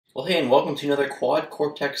Well, hey, and welcome to another Quad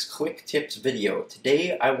Cortex quick tips video.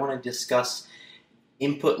 Today I want to discuss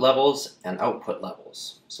input levels and output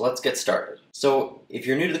levels. So let's get started. So if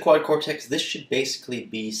you're new to the Quad Cortex, this should basically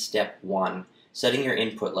be step one, setting your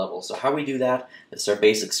input level. So how we do that, this is our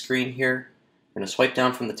basic screen here. We're going to swipe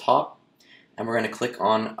down from the top and we're going to click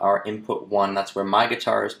on our input 1. That's where my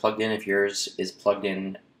guitar is plugged in. If yours is plugged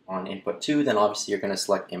in on input 2, then obviously you're going to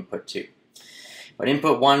select input 2. But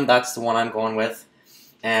input 1, that's the one I'm going with.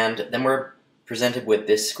 And then we're presented with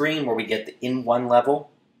this screen where we get the in 1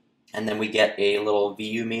 level, and then we get a little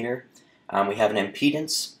VU meter. We have an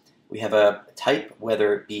impedance. We have a type,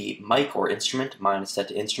 whether it be mic or instrument. Mine is set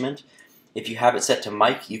to instrument. If you have it set to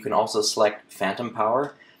mic, you can also select phantom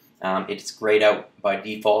power. It's grayed out by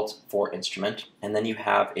default for instrument. And then you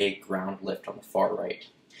have a ground lift on the far right.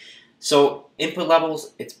 So input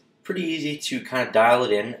levels, it's pretty easy to kind of dial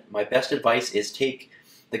it in. My best advice is take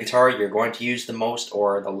the guitar you're going to use the most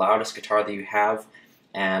or the loudest guitar that you have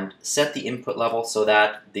and set the input level so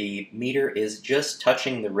that the meter is just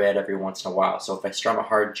touching the red every once in a while. So if I strum a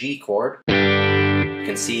hard G chord, you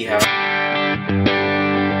can see how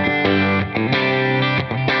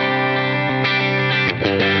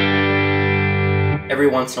every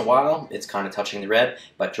once in a while it's kind of touching the red,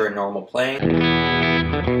 but during normal playing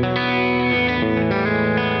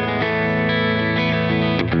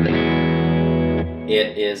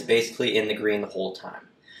it is basically in the green the whole time.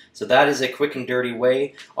 So that is a quick and dirty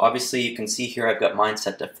way. Obviously you can see here I've got mine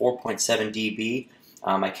set to 4.7 dB.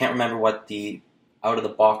 I can't remember what the out of the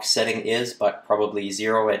box setting is, but probably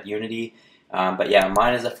 0 at Unity. But yeah,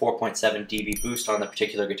 mine is a 4.7 dB boost on the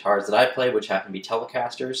particular guitars that I play, which happen to be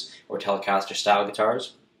Telecasters or Telecaster style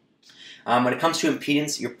guitars. When it comes to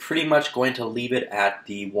impedance, you're pretty much going to leave it at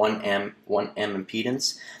the 1M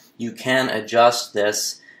impedance. You can adjust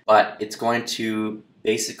this, but it's going to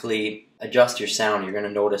basically adjust your sound. You're going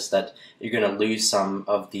to notice that you're going to lose some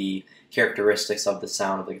of the characteristics of the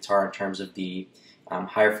sound of the guitar in terms of the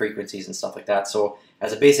higher frequencies and stuff like that. So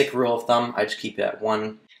as a basic rule of thumb, I just keep it at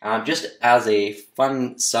 1. Just as a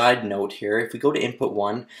fun side note here, if we go to input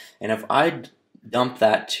 1, and if I dump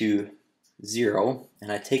that to 0,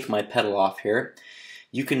 and I take my pedal off here,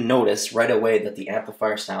 you can notice right away that the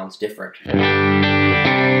amplifier sounds different.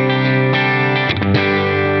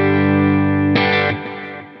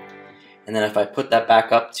 And then if I put that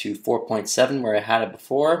back up to 4.7 where I had it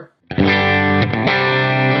before, you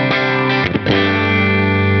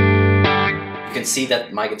can see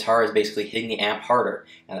that my guitar is basically hitting the amp harder.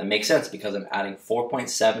 And that makes sense because I'm adding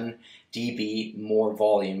 4.7 dB more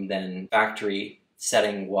volume than factory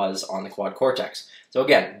setting was on the Quad Cortex. So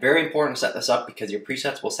again, very important to set this up because your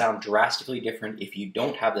presets will sound drastically different if you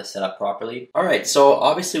don't have this set up properly. Alright, so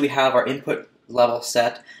obviously we have our input level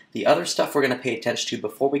set. The other stuff we're going to pay attention to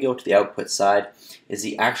before we go to the output side is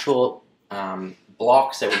the actual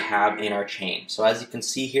blocks that we have in our chain. So as you can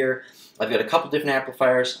see here, I've got a couple different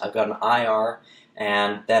amplifiers. I've got an IR,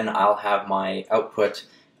 and then I'll have my output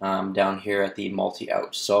down here at the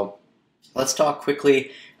multi-out. So let's talk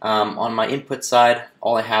quickly. On my input side,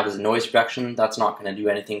 all I have is noise reduction. That's not going to do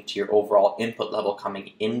anything to your overall input level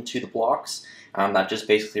coming into the blocks. That just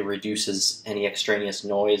basically reduces any extraneous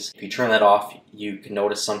noise. If you turn that off, you can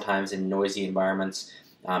notice sometimes in noisy environments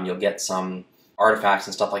you'll get some artifacts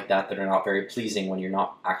and stuff like that that are not very pleasing when you're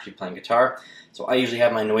not actually playing guitar. So I usually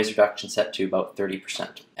have my noise reduction set to about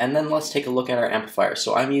 30%. And then let's take a look at our amplifier.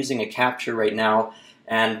 So I'm using a capture right now,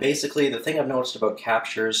 and basically the thing I've noticed about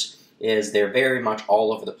captures is they're very much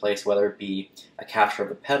all over the place, whether it be a capture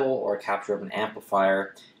of a pedal or a capture of an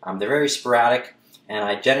amplifier. They're very sporadic, and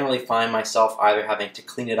I generally find myself either having to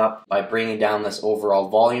clean it up by bringing down this overall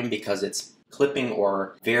volume because it's clipping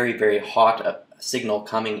or very, very hot signal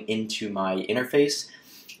coming into my interface,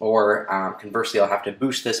 or conversely I'll have to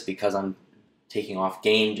boost this because I'm taking off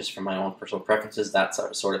gain just for my own personal preferences, that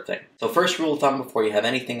sort of thing. So first rule of thumb before you have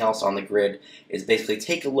anything else on the grid is basically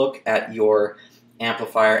take a look at your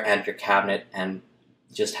amplifier and your cabinet and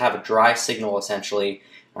just have a dry signal essentially.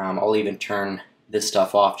 I'll even turn this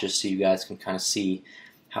stuff off just so you guys can kind of see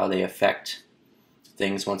how they affect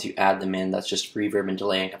things once you add them in. That's just reverb and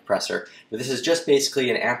delay and compressor. But this is just basically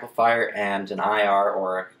an amplifier and an IR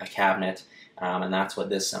or a cabinet, and that's what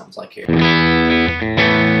this sounds like here.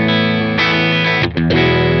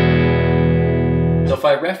 So if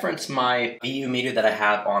I reference my VU meter that I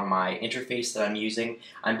have on my interface that I'm using,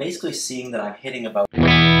 I'm basically seeing that I'm hitting about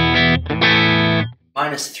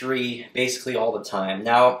 -3 basically all the time.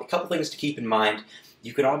 Now, a couple things to keep in mind.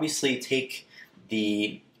 You can obviously take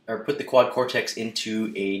put the Quad Cortex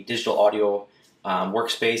into a digital audio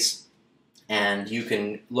workspace, and you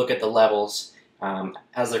can look at the levels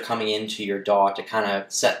as they're coming into your DAW to kind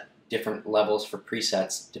of set different levels for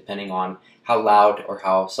presets depending on how loud or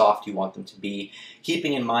how soft you want them to be.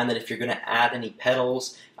 Keeping in mind that if you're going to add any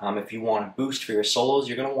pedals, if you want to boost for your solos,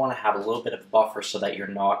 you're going to want to have a little bit of buffer so that you're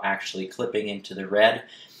not actually clipping into the red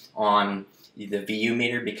on the VU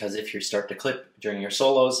meter, because if you start to clip during your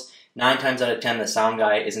solos, 9 times out of 10 the sound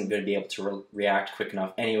guy isn't going to be able to react quick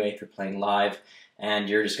enough anyway if you're playing live, and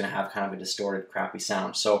you're just going to have kind of a distorted, crappy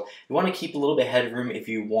sound. So you want to keep a little bit of headroom if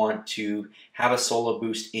you want to have a solo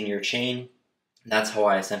boost in your chain. That's how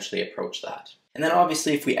I essentially approach that. And then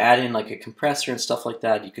obviously if we add in like a compressor and stuff like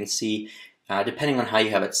that, you can see depending on how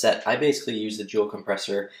you have it set, I basically use the dual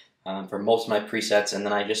compressor for most of my presets, and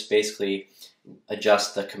then I just basically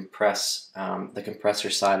adjust the compressor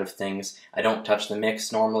side of things. I don't touch the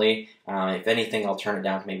mix normally. If anything, I'll turn it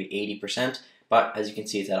down to maybe 80%, but as you can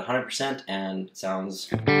see it's at 100% and it sounds...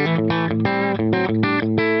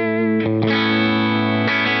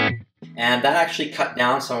 And that actually cut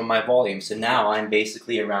down some of my volume, so now I'm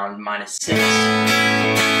basically around -6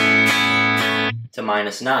 to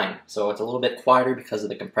 -9. So it's a little bit quieter because of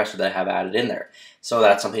the compressor that I have added in there. So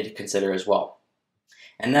that's something to consider as well.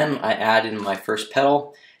 And then I add in my first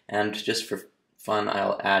pedal, and just for fun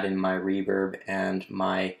I'll add in my reverb and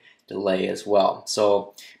my delay as well.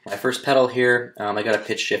 So my first pedal here, I got a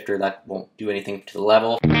pitch shifter that won't do anything to the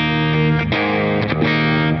level,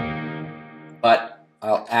 but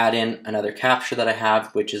I'll add in another capture that I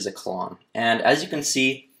have, which is a clone. And as you can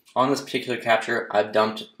see on this particular capture, I've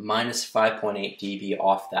dumped -5.8 dB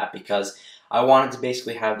off that because I wanted to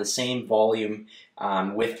basically have the same volume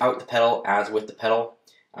without the pedal as with the pedal.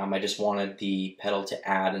 I just wanted the pedal to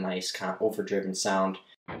add a nice kind of overdriven sound.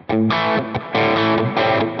 If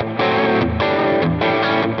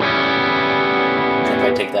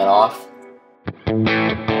I take that off,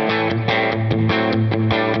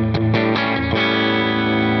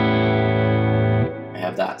 I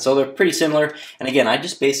have that. So they're pretty similar, and again,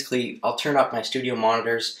 I'll turn up my studio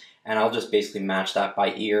monitors and I'll just basically match that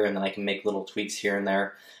by ear, and then I can make little tweaks here and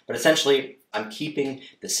there. But essentially, I'm keeping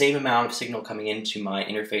the same amount of signal coming into my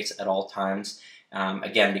interface at all times,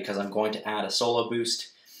 again, because I'm going to add a solo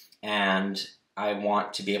boost, and I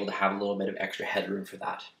want to be able to have a little bit of extra headroom for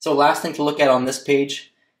that. So last thing to look at on this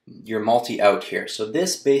page, your multi-out here. So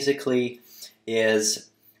this basically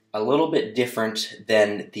is a little bit different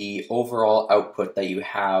than the overall output that you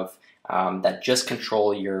have that just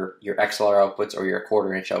control your XLR outputs or your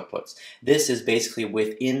 1/4 inch outputs. This is basically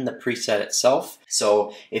within the preset itself.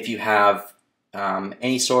 So if you have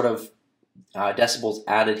any sort of decibels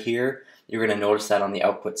added here, you're going to notice that on the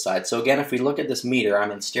output side. So again, if we look at this meter,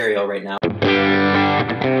 I'm in stereo right now.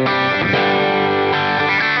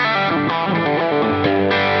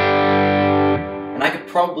 And I could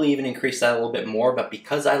probably even increase that a little bit more, but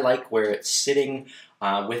because I like where it's sitting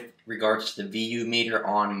with regards to the VU meter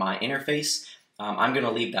on my interface, I'm going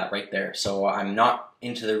to leave that right there. So I'm not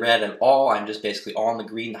into the red at all, I'm just basically on the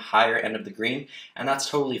green, the higher end of the green, and that's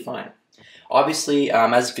totally fine. Obviously,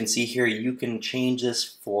 as you can see here, you can change this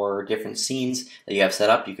for different scenes that you have set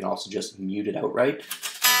up. You can also just mute it outright.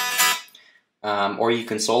 Or you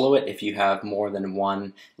can solo it if you have more than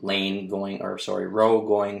one row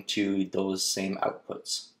going to those same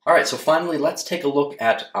outputs. Alright, so finally let's take a look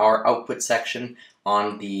at our output section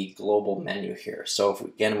on the global menu here.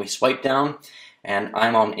 So if we swipe down, and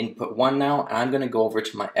I'm on input 1 now, and I'm going to go over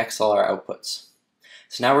to my XLR outputs.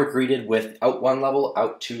 So now we're greeted with out 1 level,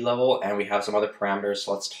 out 2 level, and we have some other parameters,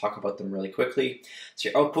 so let's talk about them really quickly. So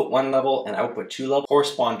your output 1 level and output 2 level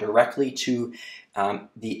correspond directly to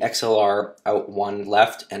the XLR out 1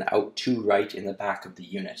 left and out 2 right in the back of the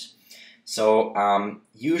unit. So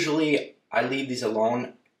usually I leave these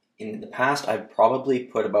alone. In the past, I've probably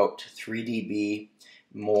put about 3 dB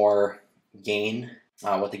more gain,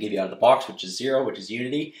 what they give you out of the box, which is 0, which is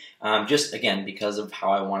unity, just again because of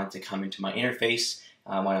how I want it to come into my interface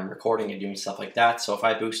when I'm recording and doing stuff like that. So if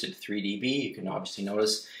I boosted 3 dB, you can obviously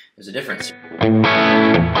notice there's a difference.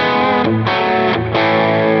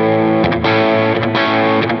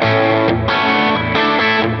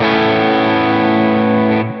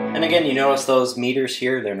 Again, you notice those meters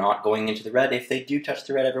here, they're not going into the red. If they do touch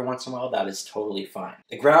the red every once in a while, that is totally fine.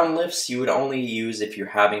 The ground lifts you would only use if you're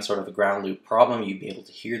having sort of a ground loop problem. You'd be able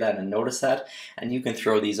to hear that and notice that, and you can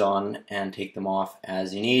throw these on and take them off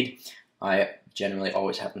as you need. I generally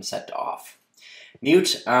always have them set to off.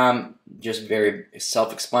 Mute, just very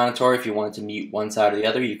self-explanatory. If you wanted to mute one side or the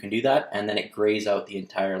other, you can do that, and then it grays out the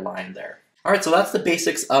entire line there. Alright, so that's the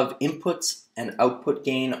basics of inputs and output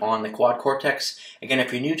gain on the Quad Cortex. Again,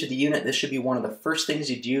 if you're new to the unit, this should be one of the first things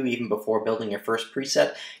you do even before building your first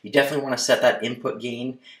preset. You definitely want to set that input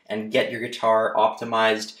gain and get your guitar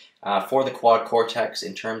optimized for the Quad Cortex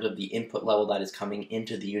in terms of the input level that is coming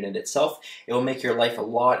into the unit itself. It will make your life a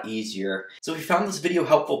lot easier. So if you found this video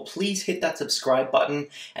helpful, please hit that subscribe button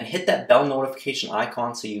and hit that bell notification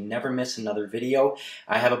icon so you never miss another video.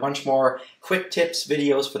 I have a bunch more quick tips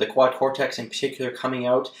videos for the Quad Cortex in particular coming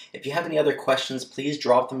out. If you have any other questions, please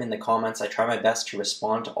drop them in the comments. I try my best to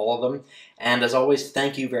respond to all of them. And as always,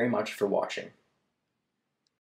 thank you very much for watching.